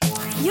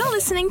You're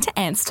listening to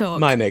Ants Talk.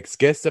 My next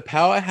guests are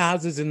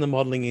powerhouses in the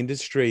modelling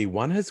industry.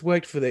 One has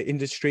worked for the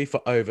industry for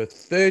over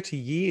 30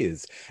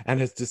 years and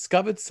has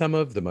discovered some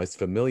of the most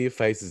familiar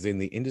faces in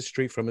the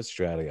industry from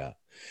Australia.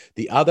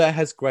 The other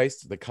has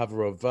graced the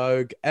cover of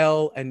Vogue,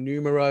 Elle, and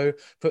Numero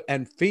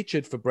and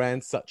featured for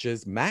brands such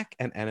as MAC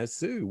and Anna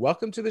Sue.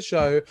 Welcome to the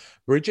show,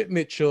 Bridget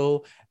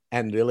Mitchell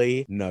and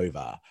Lily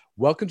Nova.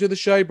 Welcome to the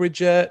show,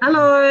 Bridget.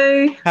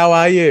 Hello. How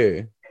are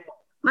you?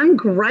 I'm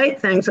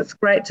great, thanks. It's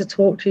great to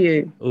talk to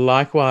you.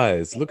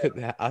 Likewise. Look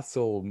at us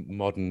all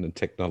modern and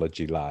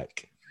technology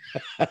like.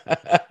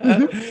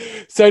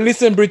 So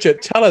listen,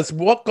 Bridget, tell us,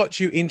 what got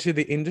you into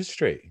the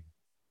industry?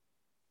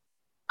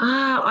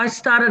 I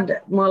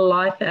started my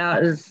life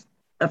out as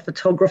a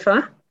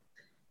photographer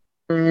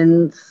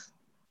and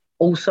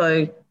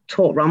also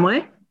taught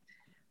runway.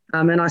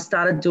 And I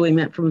started doing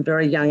that from a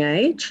very young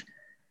age.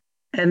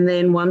 And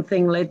then one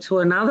thing led to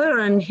another,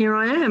 and here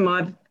I am.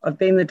 I've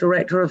been the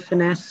director of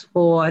Finesse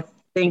for, I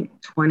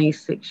think,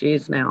 26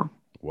 years now.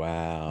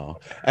 Wow.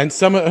 And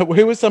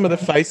who were some of the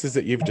faces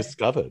that you've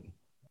discovered?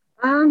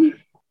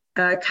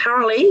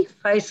 Currently,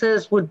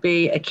 faces would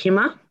be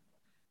Akima,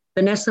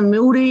 Vanessa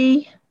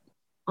Mildy.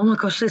 Oh my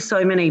gosh, there's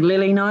so many.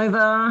 Lily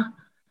Nova,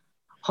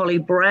 Holly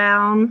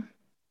Brown.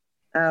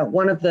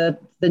 One of the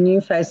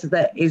new faces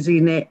that is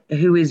in it,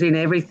 who is in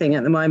everything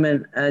at the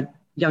moment, a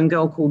young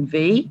girl called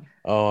V.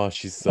 Oh,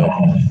 she's so...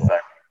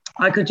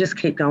 I could just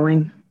keep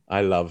going.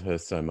 I love her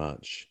so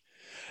much.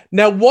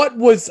 Now, what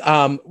was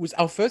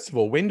first of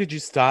all, when did you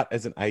start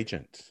as an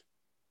agent?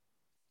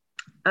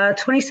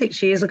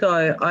 26 years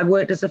ago, I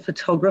worked as a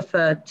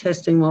photographer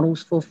testing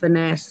models for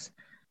Finesse,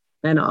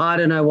 and I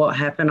don't know what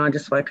happened. I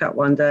just woke up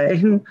one day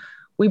and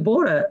we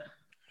bought it.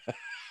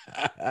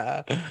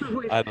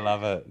 I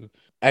love it.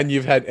 And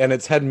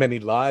it's had many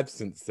lives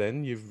since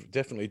then. You've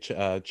definitely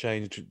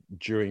changed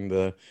during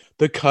the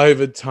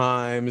COVID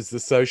times, the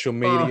social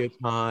media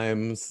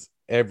times.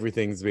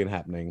 Everything's been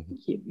happening.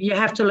 You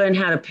have to learn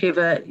how to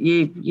pivot.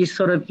 You just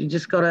got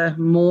to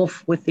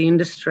morph with the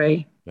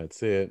industry.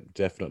 That's it,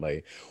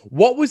 definitely.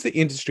 What was the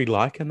industry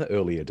like in the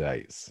earlier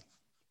days?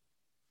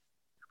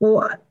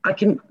 Well,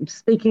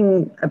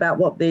 speaking about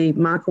what the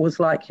market was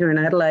like here in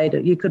Adelaide,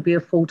 you could be a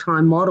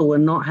full-time model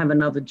and not have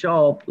another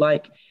job.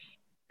 Like,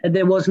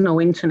 there was no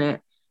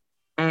internet,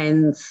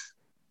 and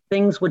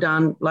things were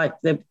done like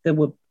there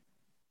were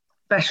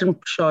fashion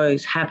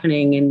shows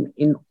happening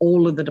in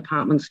all of the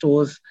department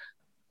stores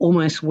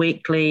almost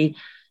weekly.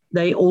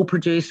 They all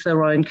produced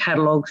their own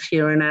catalogues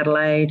here in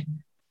Adelaide,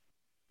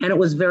 and it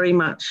was very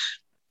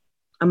much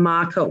a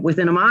market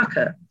within a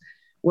market.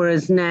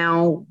 Whereas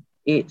now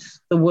the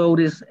world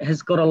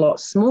has got a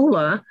lot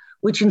smaller,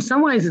 which in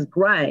some ways is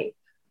great,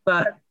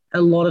 but a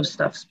lot of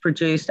stuff's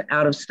produced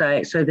out of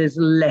state, so there's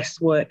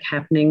less work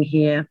happening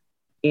here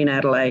in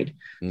Adelaide.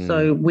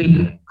 So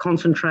we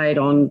concentrate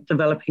on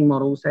developing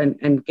models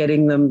and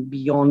getting them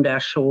beyond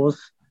our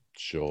shores.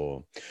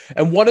 Sure.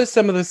 And what are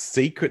some of the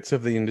secrets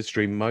of the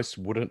industry most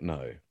wouldn't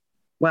know?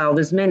 Well,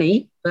 there's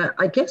many, but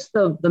I guess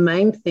the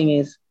main thing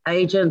is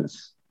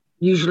agents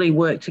usually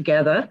work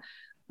together.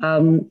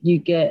 You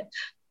get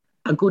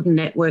a good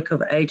network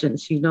of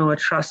agents you know are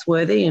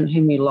trustworthy and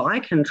whom you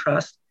like and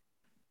trust,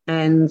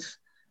 and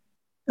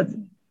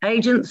the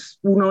agents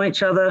will know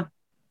each other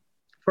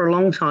for a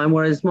long time,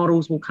 whereas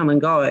models will come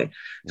and go.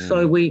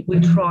 So we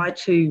try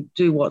to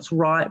do what's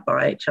right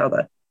by each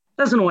other.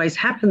 Doesn't always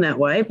happen that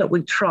way, but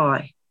we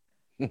try.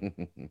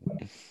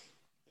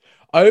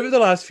 Over the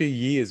last few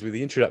years, with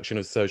the introduction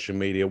of social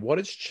media, what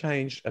has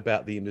changed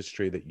about the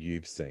industry that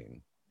you've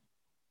seen?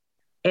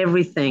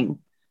 Everything.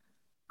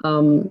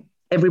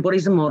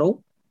 Everybody's a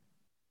model.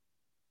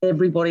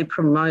 Everybody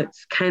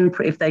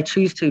if they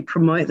choose to,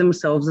 promote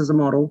themselves as a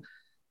model.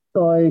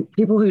 So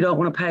people who don't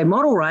want to pay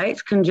model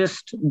rates can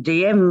just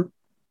DM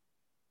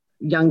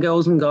young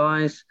girls and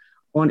guys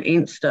on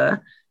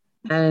Insta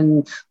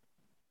and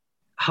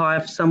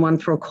hire someone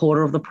for a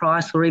quarter of the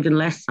price or even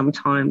less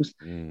sometimes.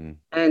 And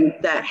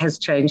that has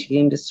changed the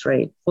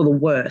industry for the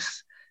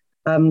worse.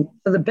 For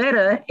the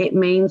better, it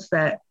means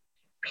that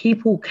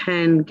people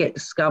can get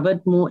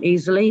discovered more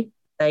easily.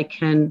 They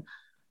can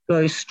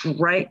go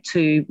straight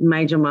to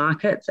major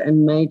markets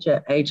and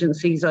major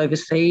agencies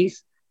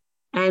overseas.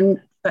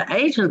 And for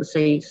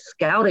agencies,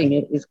 scouting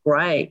it is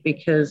great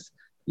because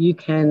you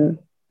can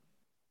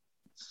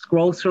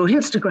scroll through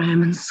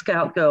Instagram and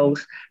scout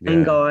girls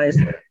and guys.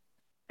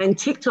 And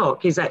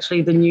TikTok is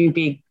actually the new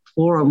big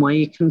forum where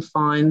you can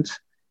find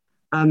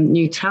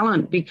new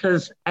talent,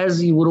 because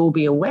as you would all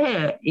be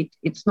aware,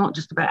 it's not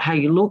just about how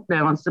you look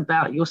now, it's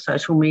about your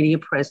social media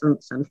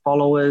presence and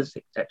followers,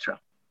 etc.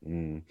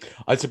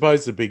 I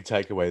suppose the big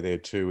takeaway there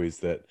too is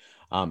that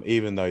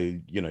even though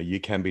you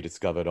can be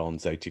discovered on,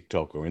 say,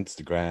 TikTok or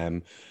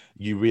Instagram,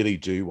 you really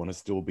do want to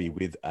still be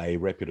with a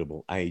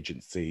reputable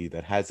agency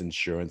that has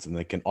insurance and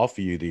they can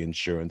offer you the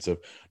insurance of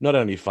not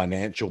only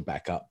financial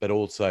backup, but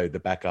also the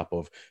backup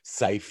of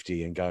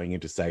safety and going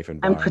into safe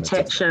environments. And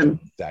protection.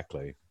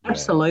 Exactly.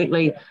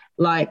 Absolutely. Yeah.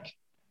 Like,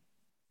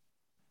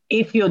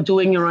 if you're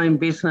doing your own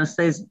business,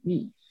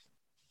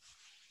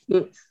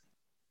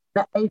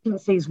 the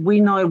agencies, we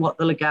know what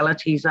the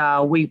legalities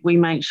are. We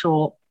make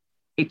sure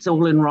it's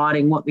all in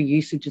writing what the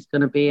usage is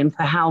going to be and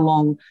for how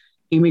long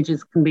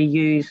images can be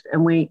used.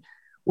 And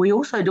we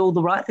also do all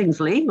the right things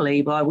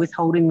legally by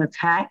withholding the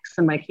tax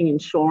and making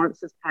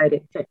insurances paid,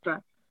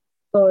 etc.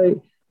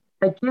 So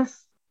I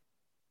guess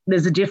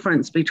there's a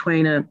difference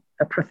between a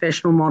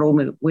professional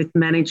model with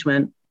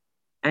management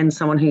and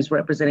someone who's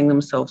representing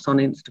themselves on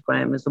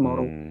Instagram as a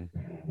model.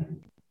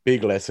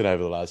 Big lesson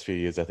over the last few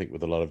years, I think,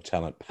 with a lot of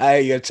talent.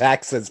 Pay your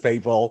taxes,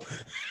 people.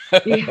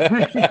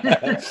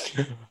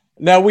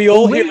 Now, we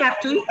have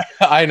to.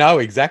 I know,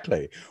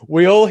 exactly.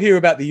 We all hear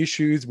about the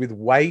issues with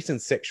weight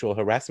and sexual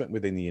harassment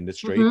within the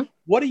industry. Mm-hmm.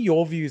 What are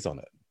your views on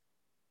it?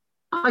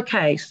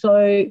 Okay,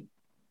 so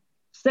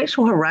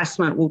sexual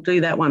harassment, we'll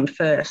do that one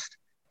first.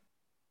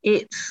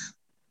 It's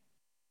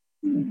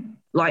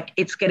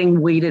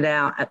getting weeded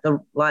out at the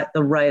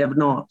rate of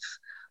knots.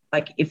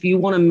 Like, if you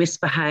want to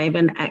misbehave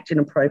and act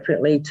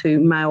inappropriately to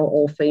male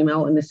or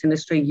female in this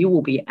industry, you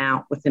will be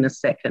out within a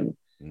second.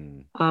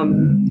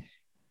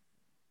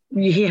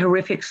 You hear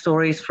horrific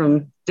stories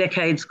from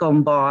decades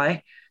gone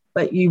by,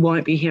 but you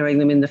won't be hearing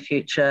them in the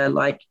future.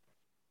 Like,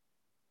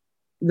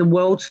 the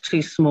world's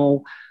too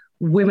small.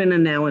 Women are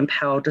now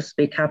empowered to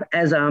speak up,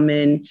 as are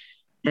men.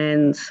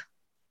 And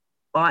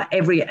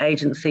every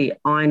agency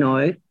I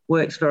know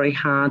works very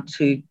hard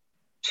to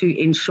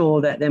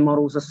ensure that their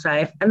models are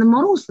safe. And the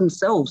models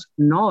themselves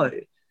know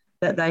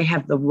that they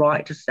have the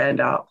right to stand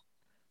up.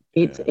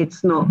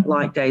 It's not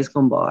like days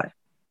gone by.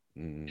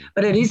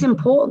 But it is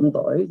important,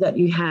 though, that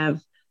you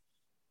have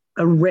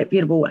a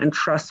reputable and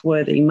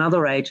trustworthy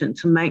mother agent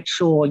to make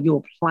sure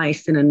you're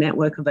placed in a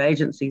network of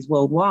agencies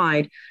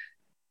worldwide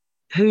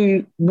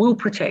who will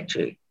protect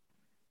you.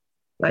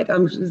 Like,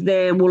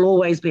 there will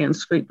always be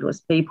unscrupulous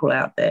people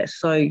out there.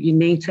 So you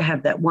need to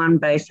have that one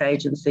base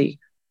agency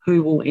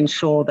who will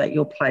ensure that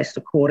you're placed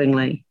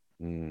accordingly.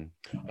 I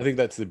think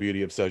that's the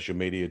beauty of social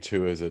media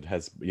too, is it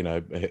has,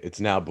 it's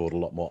now brought a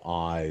lot more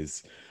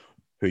eyes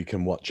who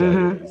can watch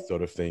out these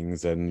sort of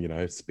things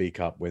and, speak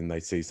up when they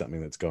see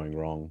something that's going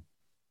wrong.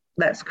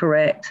 That's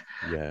correct.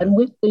 Yeah. And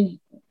with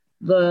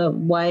the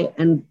weight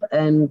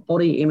and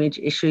body image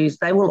issues,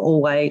 they will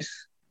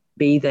always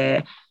be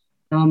there.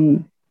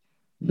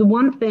 The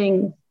one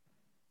thing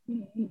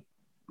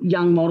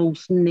young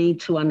models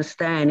need to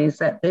understand is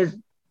that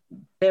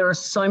there are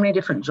so many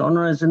different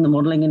genres in the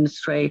modelling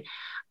industry.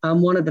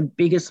 One of the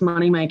biggest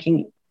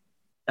money-making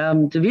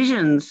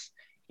divisions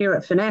here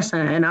at Finesse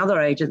and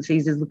other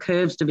agencies is the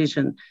Curves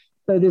division.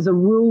 So there's a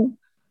real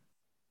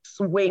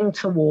swing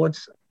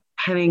towards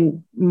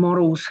having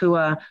models who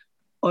are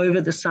over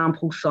the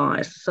sample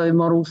size. So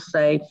models,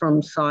 say,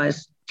 from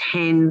size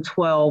 10,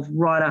 12,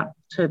 right up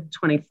to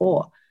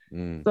 24.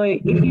 So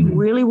if you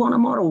really want a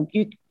model,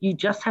 you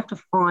just have to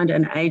find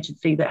an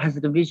agency that has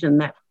a division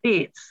that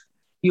fits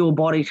your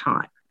body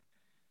type.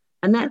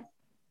 And that,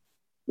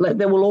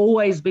 there will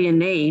always be a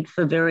need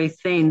for very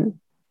thin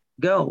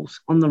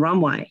girls on the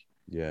runway.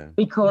 Yeah.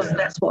 Because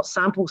that's what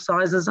sample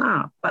sizes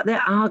are. But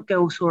there are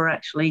girls who are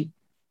actually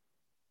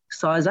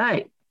size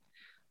 8.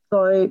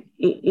 So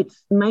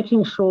it's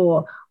making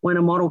sure when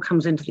a model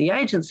comes into the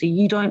agency,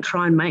 you don't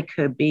try and make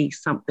her be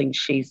something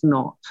she's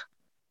not.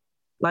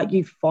 Like,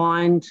 you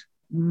find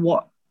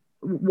what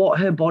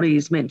her body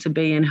is meant to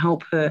be and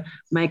help her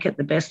make it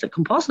the best it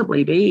can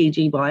possibly be,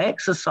 e.g. by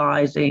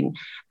exercising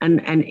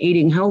and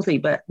eating healthy,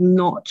 but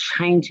not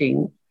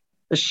changing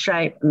the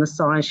shape and the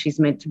size she's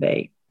meant to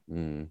be.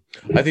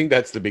 I think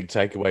that's the big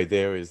takeaway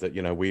there, is that,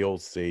 we all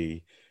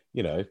see,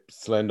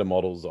 slender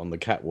models on the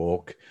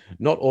catwalk.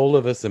 Not all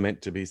of us are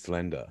meant to be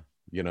slender.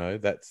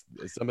 That's,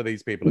 some of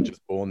these people are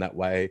just born that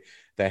way.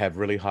 They have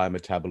really high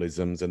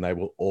metabolisms and they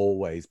will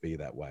always be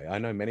that way. I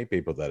know many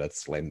people that are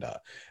slender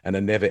and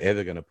are never,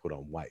 ever going to put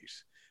on weight.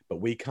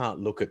 But we can't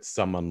look at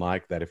someone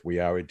like that if we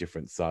are a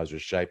different size or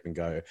shape and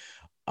go,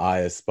 I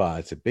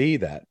aspire to be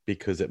that,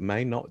 because it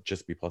may not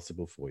just be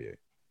possible for you.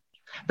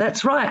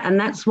 That's right. And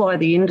that's why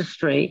the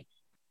industry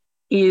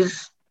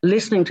is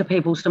listening to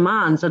people's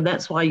demands. And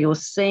that's why you're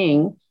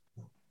seeing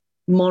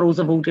models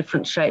of all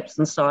different shapes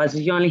and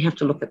sizes. You only have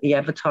to look at the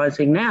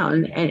advertising now,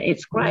 and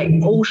it's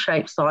great. All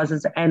shapes,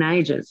 sizes and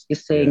ages you're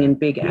seeing in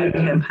big ad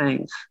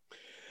campaigns.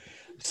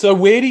 So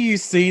where do you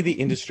see the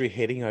industry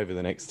heading over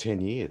the next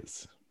 10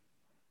 years?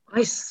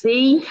 I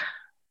see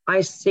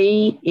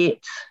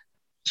it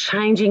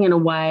changing in a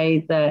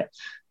way that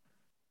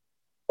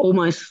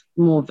almost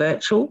more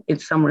virtual in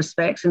some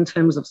respects in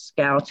terms of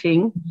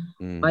scouting.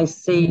 I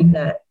see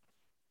that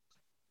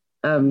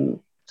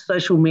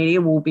social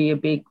media will be a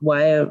big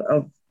way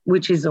of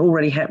which is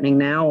already happening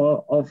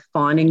now, of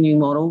finding new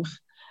models.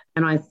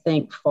 And I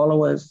think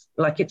followers,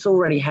 like, it's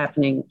already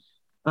happening.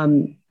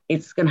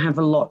 It's going to have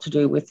a lot to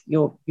do with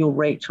your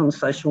reach on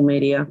social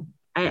media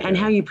and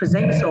how you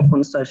present yourself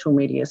on social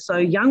media. So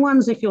young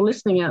ones, if you're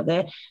listening out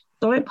there,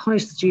 don't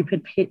post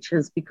stupid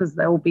pictures, because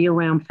they'll be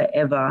around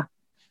forever.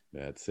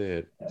 That's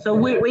it. So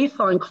we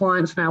find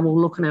clients now will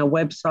look on our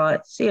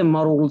website, see a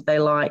model they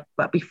like,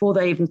 but before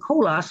they even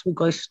call us, we'll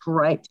go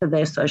straight to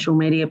their social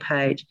media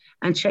page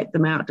and check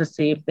them out to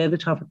see if they're the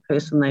type of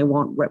person they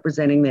want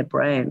representing their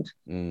brand.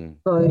 Mm.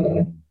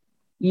 So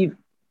you,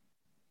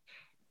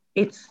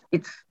 it's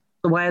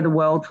the way of the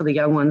world for the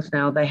young ones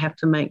now. They have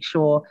to make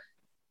sure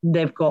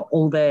they've got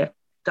all their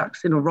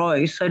ducks in a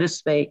row, so to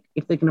speak,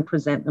 if they're going to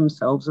present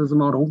themselves as a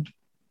model.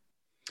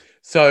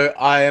 So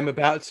I am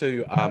about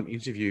to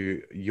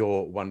interview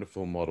your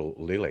wonderful model,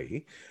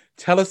 Lily.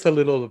 Tell us a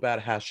little about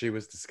how she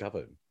was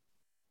discovered.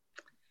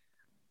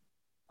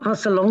 Oh,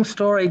 it's a long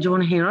story. Do you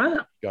want to hear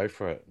it? Go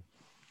for it.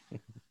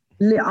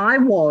 I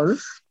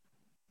was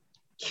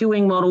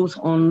queuing models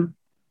on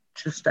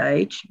to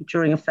stage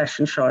during a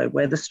fashion show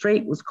where the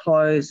street was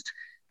closed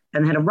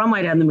and had a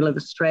runway down the middle of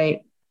the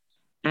street.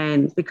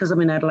 And because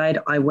I'm in Adelaide,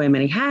 I wear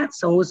many hats.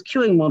 So I was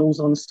queuing models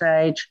on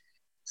stage.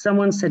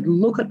 Someone said,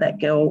 look at that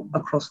girl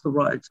across the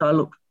road. So I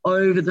looked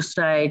over the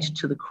stage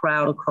to the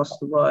crowd across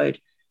the road.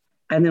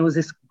 And there was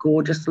this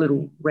gorgeous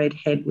little red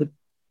head with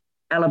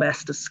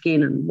alabaster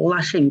skin and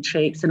blushing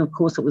cheeks. And of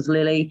course, it was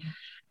Lily.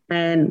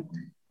 And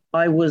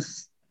I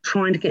was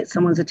trying to get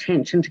someone's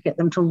attention to get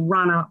them to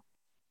run up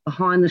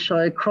behind the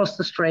show, cross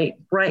the street,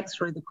 break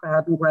through the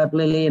crowd and grab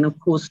Lily. And of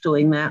course,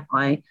 doing that,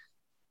 I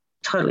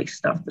totally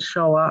stuffed the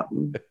show up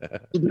and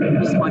didn't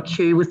miss my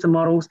cue with the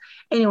models.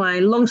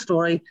 Anyway, long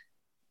story,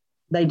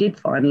 they did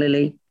find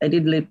Lily. They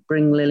did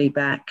bring Lily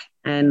back,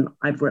 and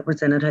I've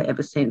represented her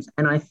ever since.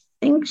 And I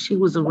think she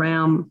was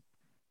around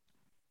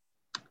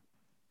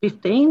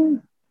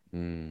 15,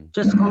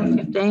 just gone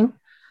 15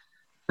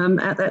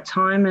 at that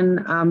time.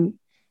 And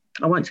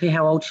I won't tell you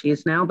how old she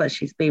is now, but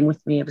she's been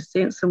with me ever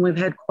since. And we've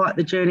had quite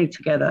the journey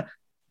together.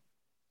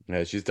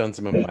 Yeah, she's done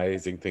some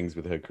amazing things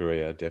with her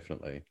career,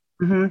 definitely.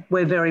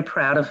 We're very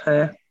proud of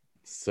her.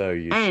 So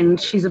you and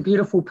she's a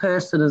beautiful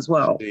person as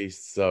well. She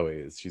so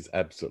is. She's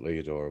absolutely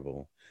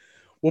adorable.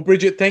 Well,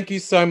 Bridget, thank you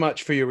so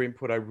much for your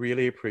input. I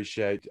really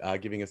appreciate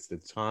giving us the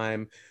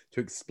time to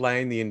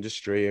explain the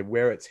industry and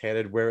where it's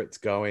headed, where it's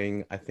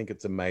going. I think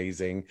it's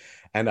amazing.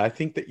 And I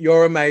think that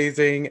you're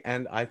amazing.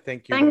 And I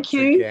thank you once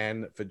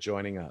again for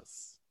joining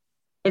us.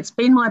 It's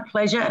been my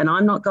pleasure, and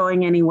I'm not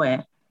going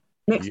anywhere.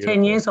 Next Beautiful.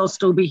 10 years, I'll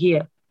still be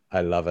here. I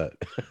love it.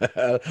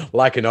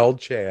 Like an old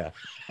chair.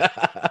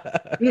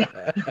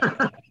 Yeah.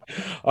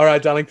 All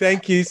right, darling.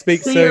 Thank you.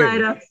 Speak soon. See you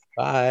later.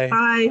 Bye.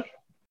 Bye.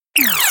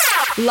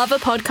 Love a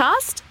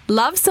podcast?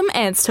 Love some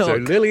Ants Talk. So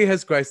Lily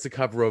has graced the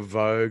cover of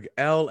Vogue,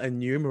 Elle and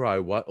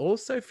Numero, while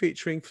also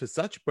featuring for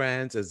such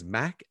brands as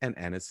MAC and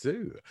Anna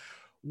Sue.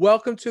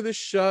 Welcome to the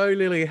show,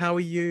 Lily. How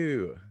are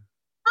you?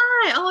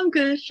 Hi, I'm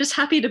good. Just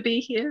happy to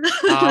be here.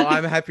 Oh,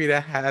 I'm happy to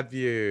have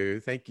you.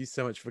 Thank you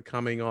so much for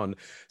coming on.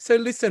 So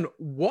listen,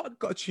 what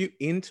got you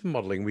into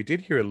modelling? We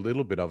did hear a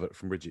little bit of it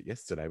from Bridget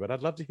yesterday, but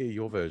I'd love to hear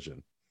your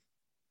version.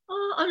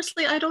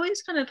 Honestly, I'd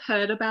always kind of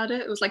heard about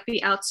it. It was like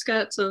the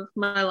outskirts of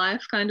my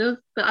life, kind of.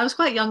 But I was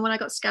quite young when I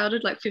got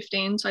scouted, like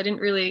 15, so I didn't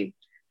really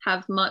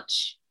have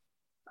much,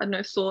 I don't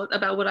know, thought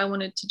about what I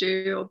wanted to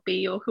do or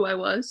be or who I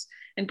was.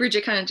 And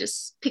Bridget kind of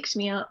just picked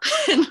me up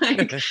and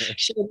like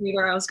showed me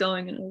where I was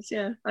going. And it was,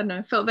 yeah, I don't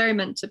know, felt very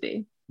meant to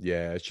be.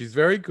 Yeah, she's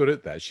very good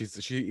at that. She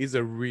is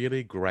a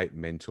really great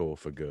mentor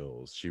for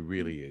girls. She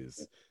really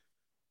is.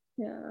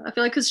 Yeah, I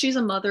feel like because she's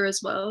a mother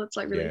as well, it's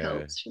like really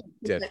helps. She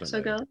definitely.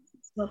 Her girls.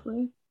 It's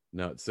lovely.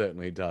 No, it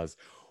certainly does.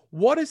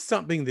 What is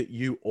something that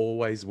you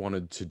always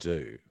wanted to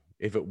do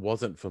if it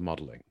wasn't for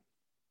modeling?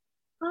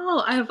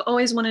 Oh, I've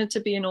always wanted to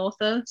be an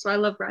author. So I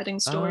love writing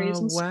stories.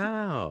 Oh, and stuff.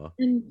 Wow.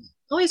 And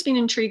always been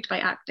intrigued by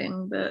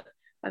acting, but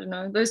I don't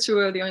know. Those two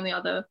are the only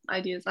other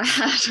ideas I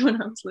had when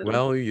I was little.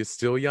 Well, you're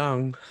still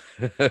young.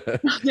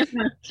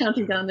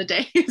 Counting down the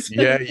days.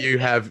 Yeah, you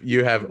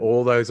have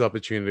all those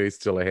opportunities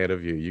still ahead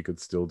of you. You could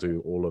still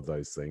do all of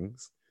those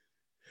things.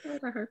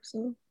 I hope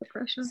so. The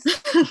pressure.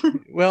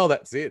 Well,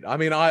 that's it. I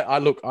mean, I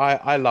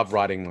love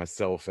writing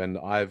myself, and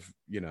I've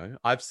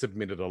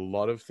submitted a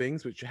lot of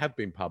things which have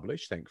been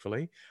published,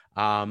 thankfully.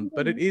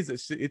 But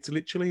it's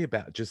literally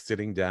about just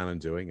sitting down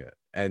and doing it,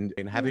 and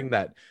having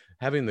the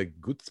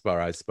chutzpah,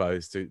 I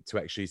suppose, to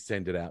actually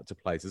send it out to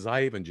places.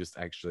 I even just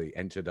actually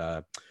entered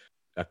a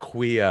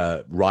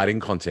queer writing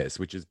contest,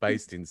 which is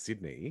based in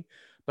Sydney.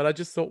 But I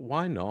just thought,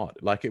 why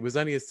not? Like, it was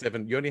only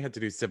you only had to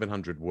do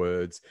 700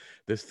 words.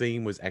 The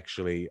theme was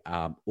actually,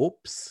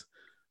 oops.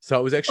 So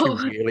it was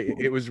actually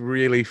it was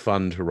really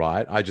fun to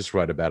write. I just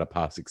wrote about a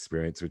past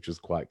experience, which was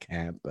quite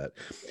camp, but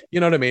you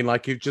know what I mean?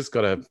 Like, you've just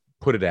got to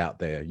put it out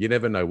there. You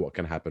never know what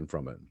can happen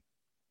from it.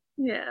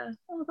 Yeah.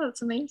 Oh,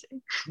 that's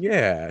amazing.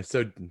 Yeah.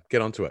 So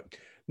get onto it.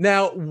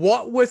 Now,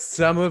 what were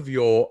some of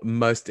your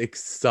most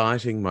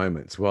exciting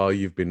moments while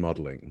you've been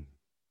modeling?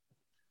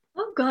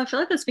 Oh God, I feel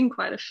like there's been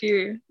quite a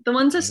few. The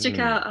ones that stick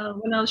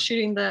out when I was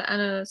shooting the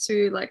Anna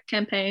Sue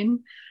campaign,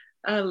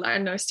 I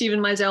don't know,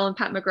 Stephen Meisel and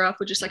Pat McGrath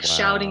were just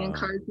shouting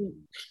encouragement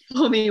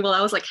for me while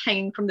I was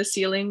hanging from the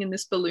ceiling in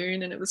this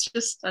balloon, and it was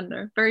just, I don't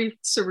know, very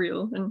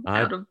surreal and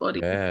out of body.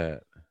 Yeah,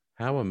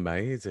 how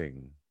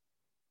amazing.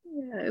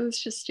 Yeah, it was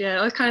just,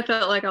 I kind of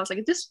felt like I was like,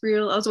 is this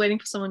real? I was waiting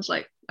for someone to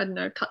like, I don't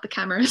know, cut the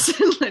cameras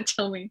and like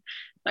tell me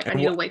like I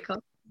need to wake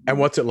up. And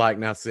what's it like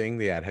now seeing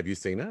the ad? Have you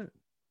seen it?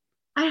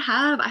 I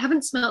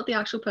haven't smelt the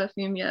actual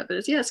perfume yet, but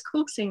it's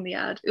cool seeing the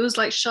ad. It was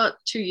like shot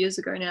 2 years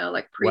ago now,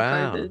 like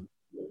pre-COVID.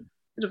 Wow.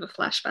 Bit of a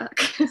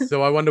flashback.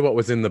 So I wonder what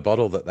was in the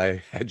bottle that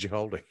they had you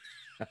holding.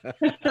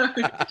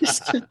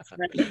 Just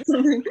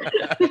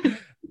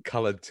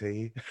Coloured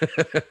tea.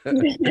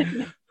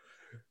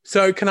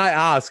 So can I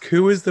ask,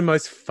 who is the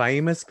most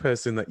famous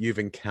person that you've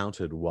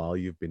encountered while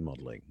you've been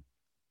modelling?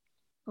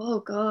 Oh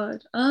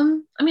God. I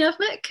mean, I've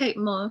met Kate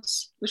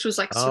Moss, which was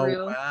like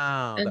surreal. Oh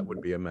wow, that And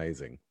would be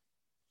amazing.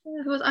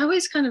 I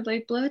always kind of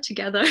like blur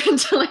together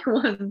into like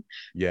one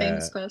Yeah.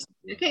 famous person.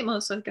 Kate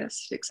Moss, I guess,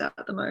 sticks out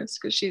the most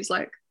because she's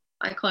like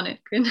iconic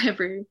in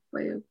every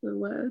way of the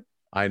word.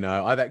 I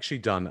know. I've actually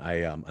done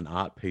an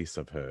art piece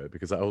of her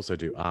because I also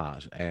do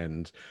art,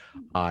 and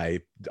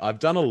I've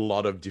done a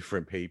lot of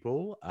different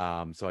people.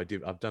 So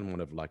I've done one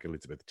of like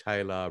Elizabeth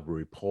Taylor,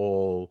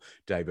 RuPaul,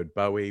 David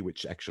Bowie,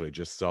 which actually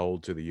just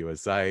sold to the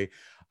USA.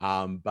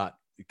 But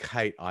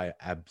Kate, I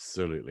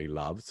absolutely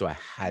love, so I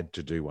had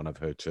to do one of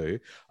her too.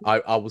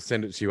 I will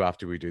send it to you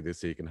after we do this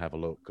so you can have a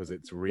look because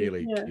it's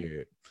really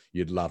cute.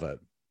 You'd love it.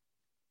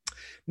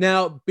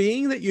 Now,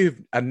 being that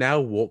you've now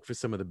walked for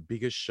some of the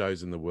biggest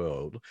shows in the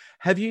world,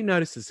 have you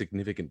noticed a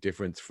significant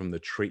difference from the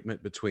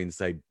treatment between,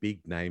 say, big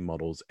name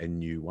models and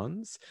new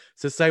ones?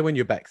 So say when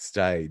you're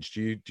backstage,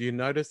 do you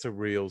notice a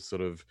real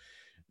sort of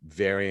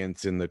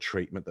variance in the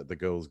treatment that the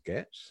girls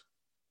get?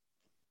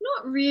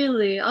 Not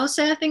really. I'll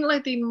say I think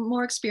like the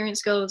more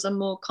experienced girls are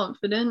more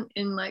confident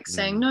in like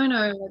saying, no,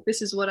 like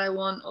this is what I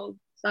want, or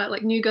that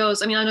like new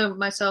girls. I mean, I know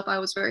myself, I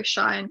was very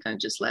shy and kind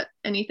of just let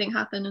anything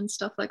happen and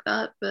stuff like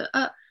that. But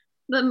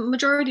the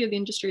majority of the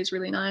industry is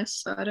really nice.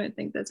 So I don't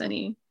think there's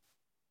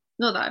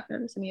not that I've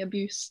noticed any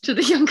abuse to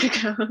the younger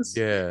girls.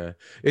 Yeah.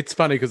 It's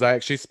funny because I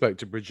actually spoke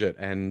to Bridget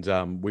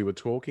and we were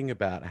talking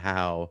about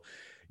how,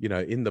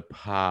 in the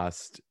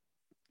past,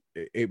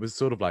 it was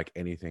sort of like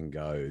anything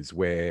goes,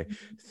 where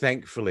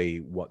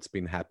thankfully what's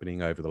been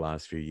happening over the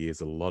last few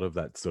years, a lot of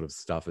that sort of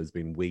stuff has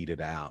been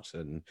weeded out,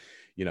 and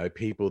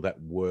people that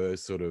were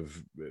sort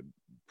of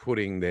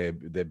putting their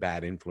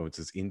bad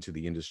influences into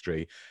the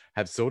industry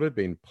have sort of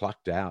been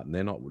plucked out, and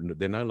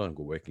they're no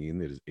longer working in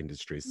the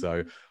industry.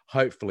 So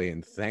hopefully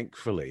and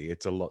thankfully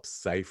it's a lot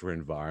safer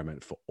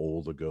environment for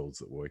all the girls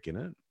that work in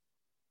it.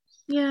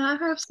 Yeah, I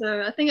hope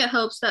so. I think it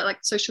helps that like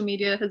social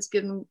media has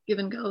given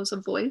girls a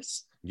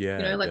voice.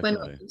 Yeah, like we're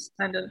not just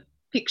kind of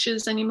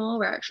pictures anymore.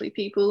 We're actually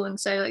people and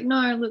say like,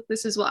 no, look,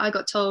 this is what I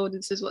got told.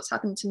 This is what's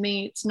happened to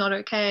me. It's not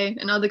okay.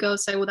 And other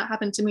girls say, well, that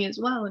happened to me as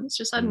well. And it's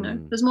just, I don't know.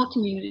 There's more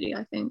community,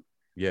 I think.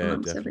 Yeah,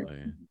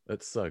 definitely.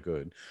 That's so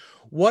good.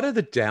 What are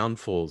the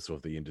downfalls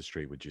of the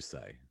industry, would you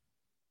say?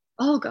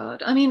 Oh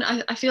God. I mean,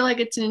 I feel like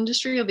it's an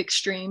industry of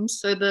extremes.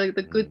 So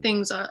the good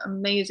things are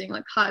amazing.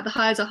 Like the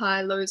highs are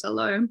high, lows are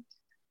low.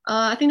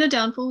 I think the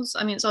downfalls,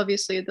 I mean, it's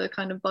obviously the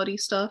kind of body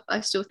stuff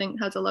I still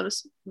think has a lot of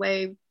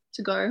way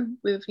to go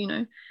with,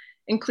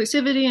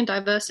 inclusivity and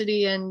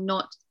diversity and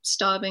not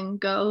starving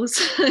girls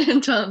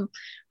and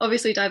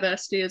obviously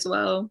diversity as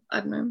well. I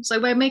don't know. So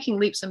we're making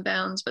leaps and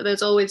bounds, but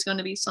there's always going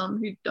to be some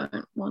who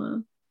don't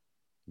want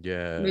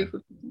to move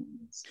with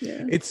things.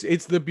 Yeah.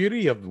 It's the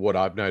beauty of what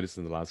I've noticed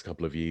in the last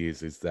couple of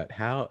years is that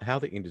how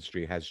the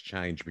industry has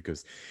changed,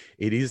 because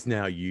it is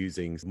now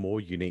using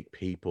more unique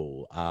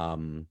people.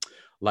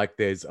 Like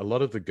there's a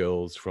lot of the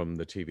girls from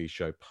the TV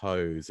show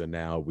Pose are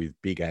now with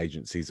big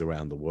agencies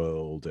around the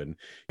world. And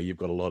you've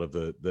got a lot of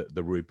the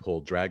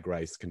RuPaul Drag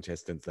Race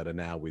contestants that are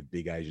now with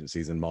big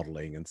agencies and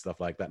modeling and stuff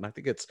like that. And I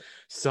think it's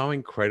so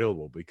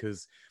incredible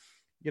because,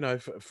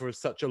 for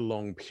such a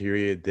long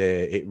period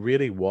there, it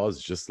really was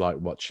just like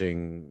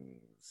watching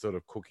sort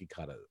of cookie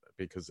cutter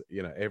because,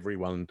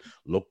 everyone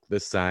looked the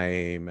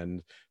same.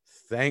 And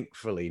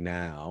thankfully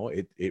now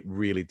it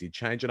really did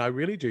change. And I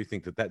really do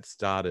think that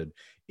started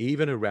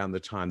even around the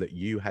time that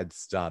you had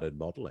started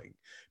modeling,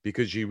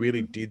 because you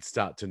really did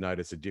start to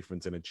notice a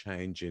difference and a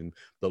change in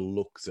the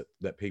looks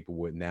that people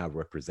were now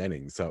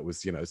representing. So it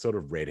was, sort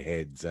of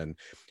redheads and,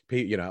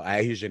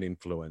 Asian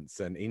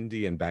influence and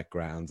Indian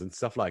backgrounds and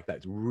stuff like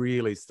that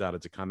really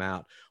started to come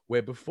out,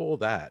 where before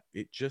that,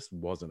 it just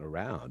wasn't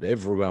around.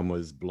 Everyone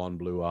was blonde,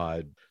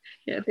 blue-eyed.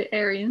 Yeah, a bit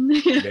Aryan.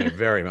 Yeah,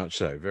 very much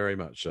so, very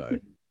much so.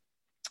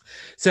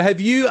 So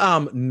have you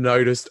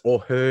noticed or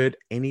heard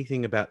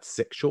anything about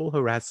sexual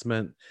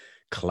harassment,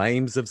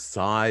 claims of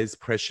size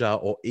pressure,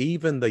 or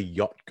even the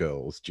yacht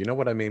girls? Do you know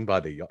what I mean by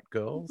the yacht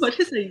girls? What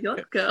is a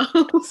yacht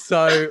girl?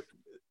 So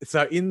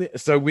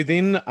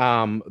within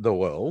the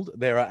world,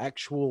 there are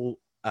actual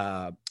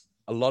a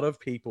lot of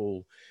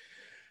people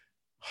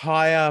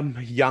hire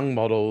young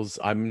models.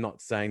 I'm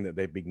not saying that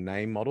they're big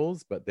name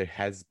models, but there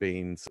has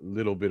been a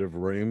little bit of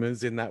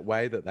rumors in that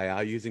way that they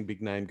are using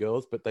big name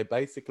girls, but they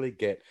basically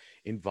get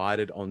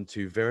invited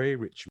onto very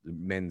rich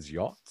men's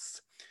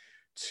yachts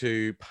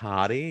to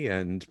party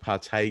and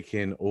partake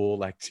in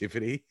all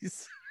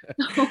activities.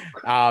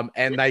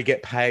 And they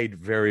get paid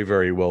very,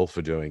 very well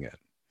for doing it.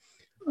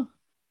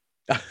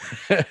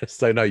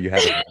 So no, you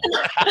haven't.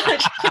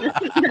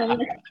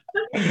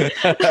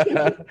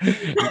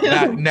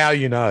 now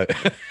you know.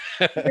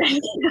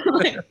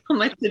 Like, on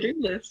my to-do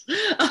list.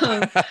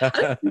 I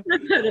don't think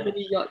I've heard of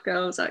any yacht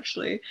girls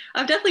actually.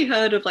 I've definitely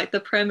heard of like the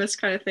premise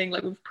kind of thing,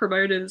 like with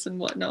promoters and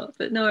whatnot.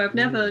 But no, I've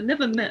never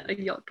met a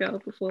yacht girl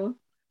before.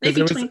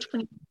 Maybe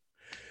 2020.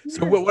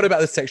 So what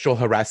about the sexual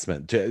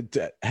harassment?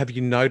 Have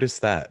you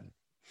noticed that?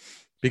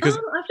 Because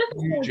I've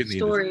definitely heard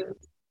stories.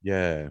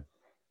 Yeah.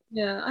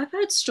 Yeah, I've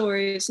heard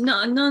stories.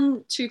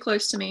 None too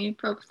close to me,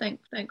 probably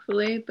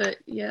thankfully. But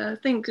yeah, I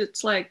think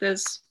it's like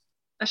there's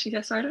actually,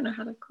 yeah, sorry, I don't know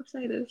how to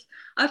say this.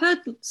 I've heard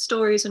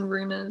stories and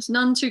rumors,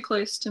 none too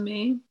close to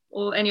me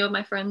or any of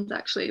my friends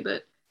actually.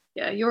 But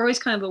yeah, you're always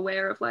kind of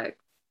aware of like,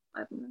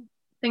 I don't know,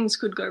 things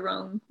could go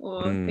wrong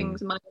or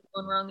things might have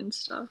gone wrong and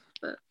stuff.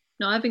 But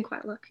no, I've been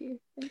quite lucky.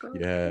 Thank God.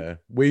 Yeah,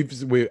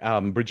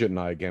 Bridget and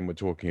I again were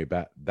talking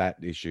about that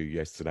issue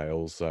yesterday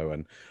also,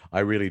 and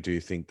I really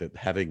do think that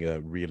having a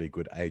really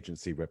good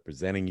agency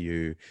representing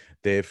you,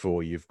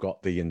 therefore you've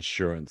got the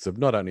insurance of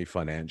not only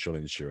financial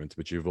insurance,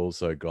 but you've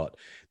also got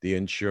the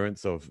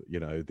insurance of, you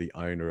know, the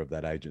owner of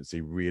that agency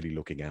really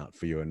looking out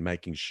for you and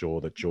making sure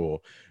that you're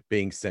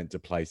being sent to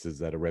places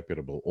that are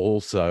reputable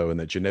also, and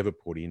that you're never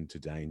put into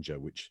danger,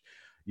 which,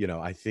 you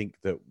know, I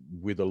think that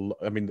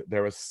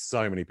there are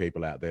so many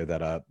people out there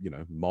that are, you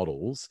know,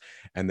 models,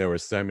 and there are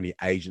so many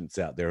agents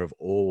out there of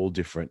all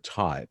different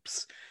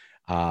types.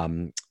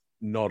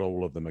 Not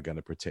all of them are going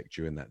to protect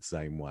you in that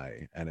same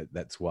way. And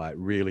that's why it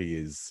really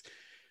is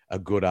a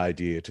good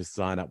idea to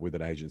sign up with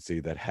an agency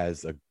that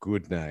has a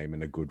good name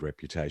and a good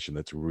reputation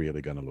that's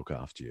really going to look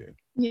after you.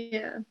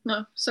 Yeah,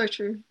 no, so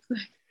true.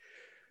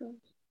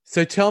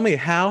 So tell me,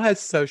 how has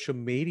social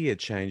media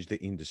changed the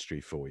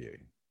industry for you?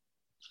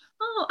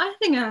 Oh, I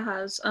think it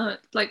has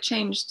like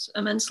changed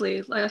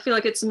immensely. Like I feel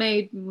like it's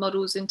made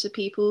models into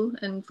people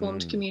and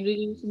formed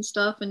communities and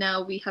stuff. And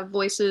now we have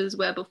voices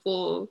where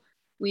before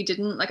we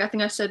didn't. Like I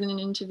think I said in an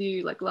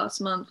interview like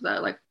last month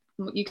that like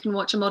you can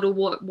watch a model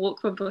walk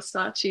for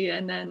Versace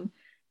and then,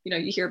 you know,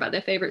 you hear about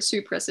their favorite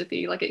soup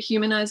recipe. Like it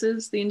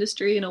humanizes the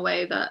industry in a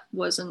way that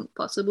wasn't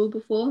possible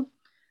before.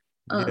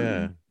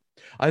 Yeah.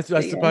 I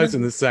suppose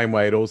in the same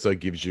way, it also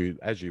gives you,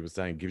 as you were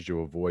saying, gives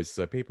you a voice,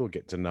 so people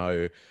get to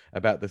know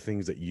about the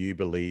things that you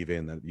believe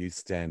in, that you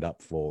stand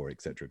up for,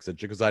 et cetera,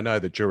 because I know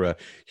that you're a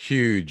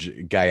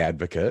huge gay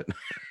advocate.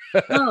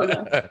 Oh,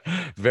 yeah.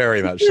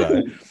 Very much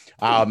so.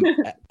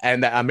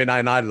 And I mean,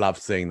 and I love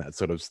seeing that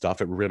sort of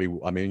stuff. It really,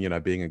 I mean, you know,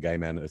 being a gay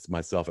man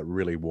myself, it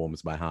really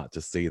warms my heart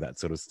to see that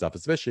sort of stuff,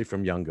 especially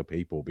from younger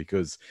people,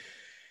 because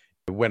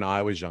when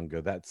I was younger,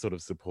 that sort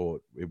of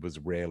support, it was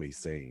rarely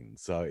seen.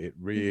 So it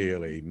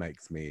really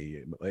makes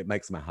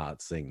my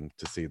heart sing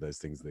to see those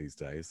things these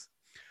days.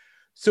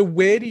 So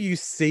where do you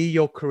see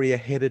your career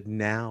headed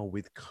now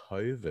with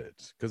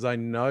COVID? Because I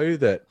know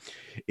that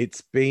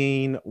it's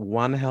been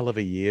one hell of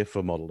a year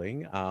for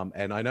modeling.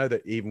 And I know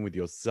that even with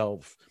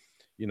yourself,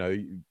 you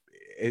know,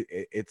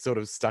 it sort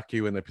of stuck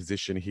you in a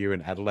position here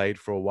in Adelaide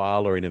for a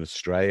while or in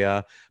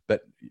Australia,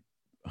 but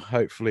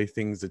hopefully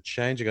things are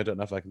changing. I don't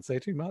know if I can say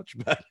too much,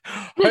 but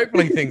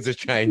hopefully things are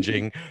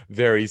changing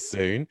very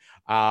soon.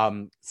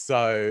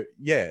 So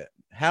yeah,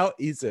 how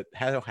has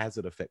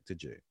it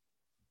affected you?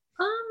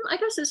 I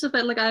guess it's a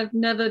bit like I've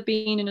never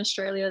been in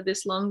Australia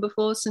this long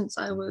before, since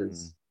I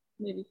was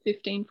maybe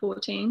 15,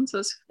 14.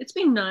 So it's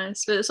been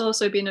nice, but it's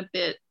also been a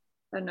bit,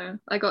 I don't know,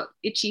 I got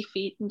itchy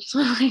feet and just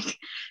want to like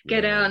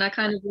get out. And I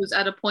kind of was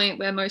at a point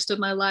where most of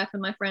my life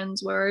and my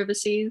friends were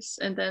overseas.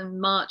 And then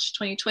March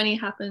 2020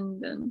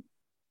 happened and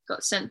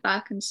got sent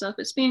back and stuff.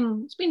 It's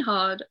been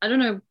hard. I don't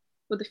know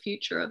what the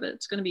future of it.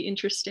 It's going to be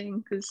interesting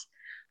because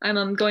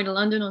I'm going to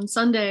London on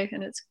Sunday,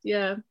 and it's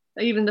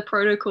even the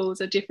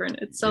protocols are different.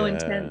 It's so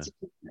intense.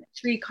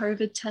 3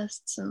 COVID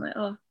tests and like,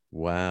 oh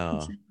wow.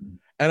 Insane.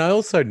 And I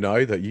also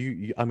know that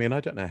you I mean, I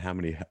don't know how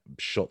many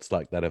shots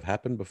like that have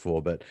happened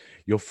before, but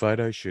your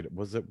photo shoot,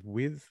 was it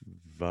with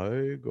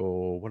Vogue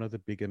or one of the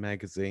bigger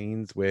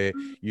magazines where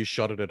you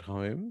shot it at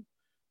home?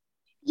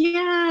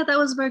 Yeah, that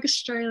was Vogue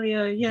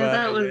Australia. Yeah,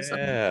 that was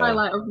the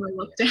highlight of my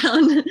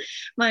lockdown.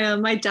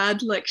 My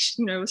dad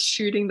was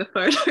shooting the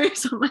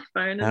photos on my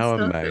phone and How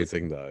stuff.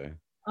 amazing though.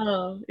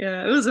 Oh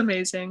yeah, it was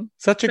amazing.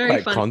 Such a Very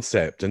great fun.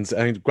 concept and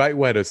a great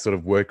way to sort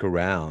of work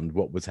around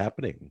what was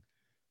happening.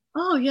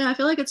 Oh yeah, I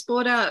feel like it's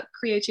brought out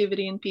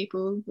creativity in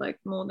people like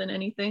more than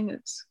anything.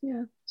 It's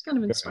kind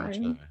of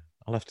inspiring. So.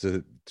 I'll have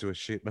to do a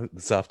shoot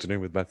this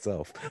afternoon with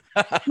myself.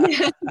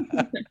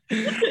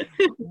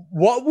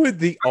 What would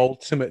the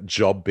ultimate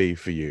job be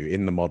for you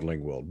in the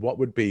modeling world? What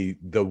would be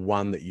the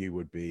one that you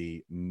would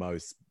be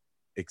most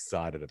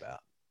excited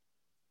about?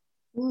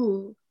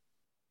 Ooh,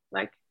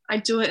 like I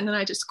do it and then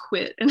I just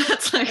quit, and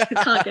that's like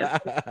I can't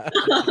get.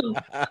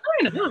 I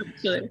don't know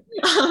actually.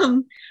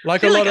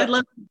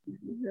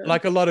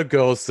 Like a lot of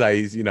girls say,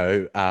 you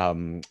know,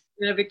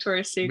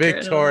 Victoria's Secret.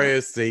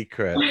 Victoria's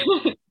Secret.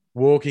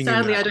 Walking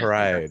Sadly, in that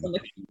parade.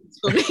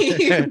 For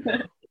me.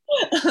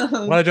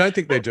 Well, I don't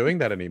think they're doing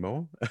that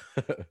anymore.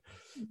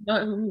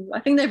 No, I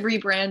think they've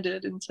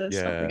rebranded into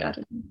something. I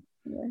don't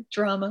know.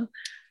 drama.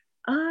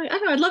 I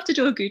don't know. I'd love to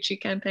do a Gucci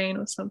campaign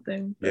or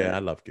something. Yeah, I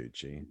love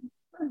Gucci.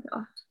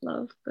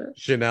 Love, but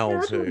Chanel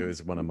yeah, too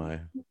is one of my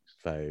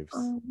faves.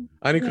 um,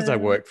 Only because I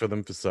yeah. worked for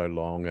them for so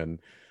long, and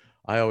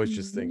I always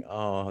just Mhm. think,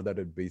 oh,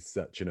 that'd be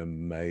such an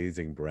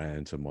amazing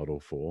brand to model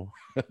for,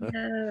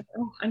 Yeah,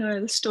 I know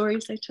the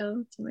stories they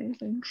tell. It's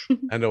amazing.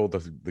 and all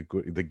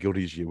the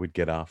goodies you would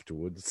get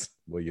afterwards.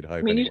 Well, you'd I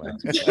hope mean, anyway.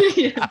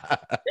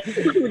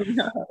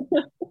 yeah.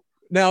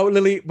 Now,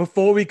 Lily,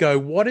 before we go,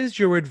 what is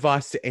your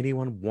advice to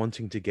anyone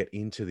wanting to get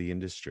into the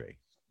industry?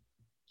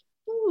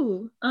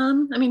 Ooh, I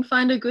mean,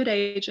 find a good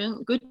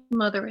agent, good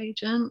mother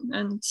agent,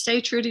 and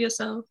stay true to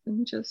yourself,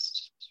 and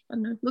just, I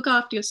don't know, look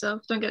after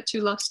yourself. Don't get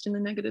too lost in the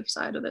negative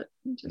side of it.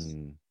 And just,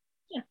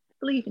 yeah,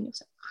 believe in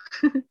yourself.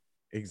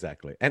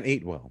 Exactly, and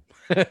eat well.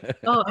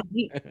 Oh, I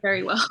eat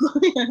very well.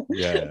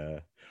 Yeah.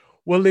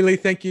 Well, Lily,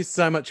 thank you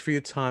so much for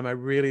your time. I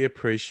really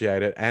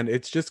appreciate it. And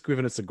it's just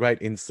given us a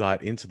great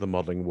insight into the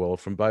modeling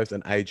world from both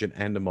an agent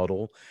and a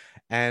model.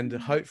 And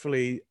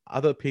hopefully,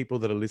 other people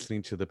that are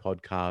listening to the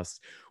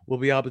podcast will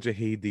be able to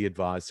heed the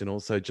advice and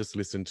also just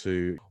listen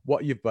to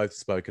what you've both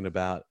spoken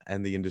about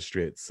and the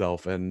industry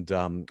itself. And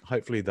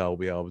hopefully, they'll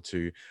be able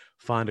to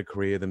find a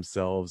career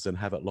themselves and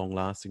have it long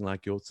lasting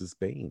like yours has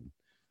been.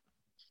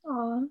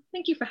 Oh,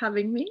 thank you for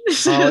having me.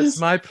 Oh, it's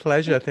my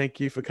pleasure. Thank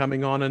you for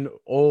coming on, and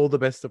all the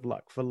best of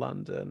luck for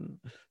London.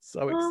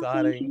 So Oh,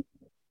 exciting.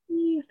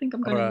 I think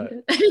I'm All going right. to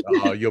need it.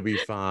 Oh, you'll be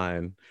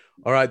fine.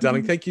 All right,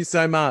 darling. Thank you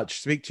so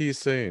much. Speak to you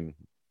soon.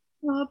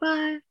 Oh,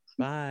 bye.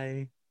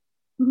 Bye.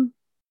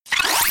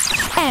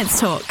 Ants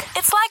Talk.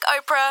 It's like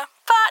Oprah,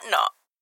 but not.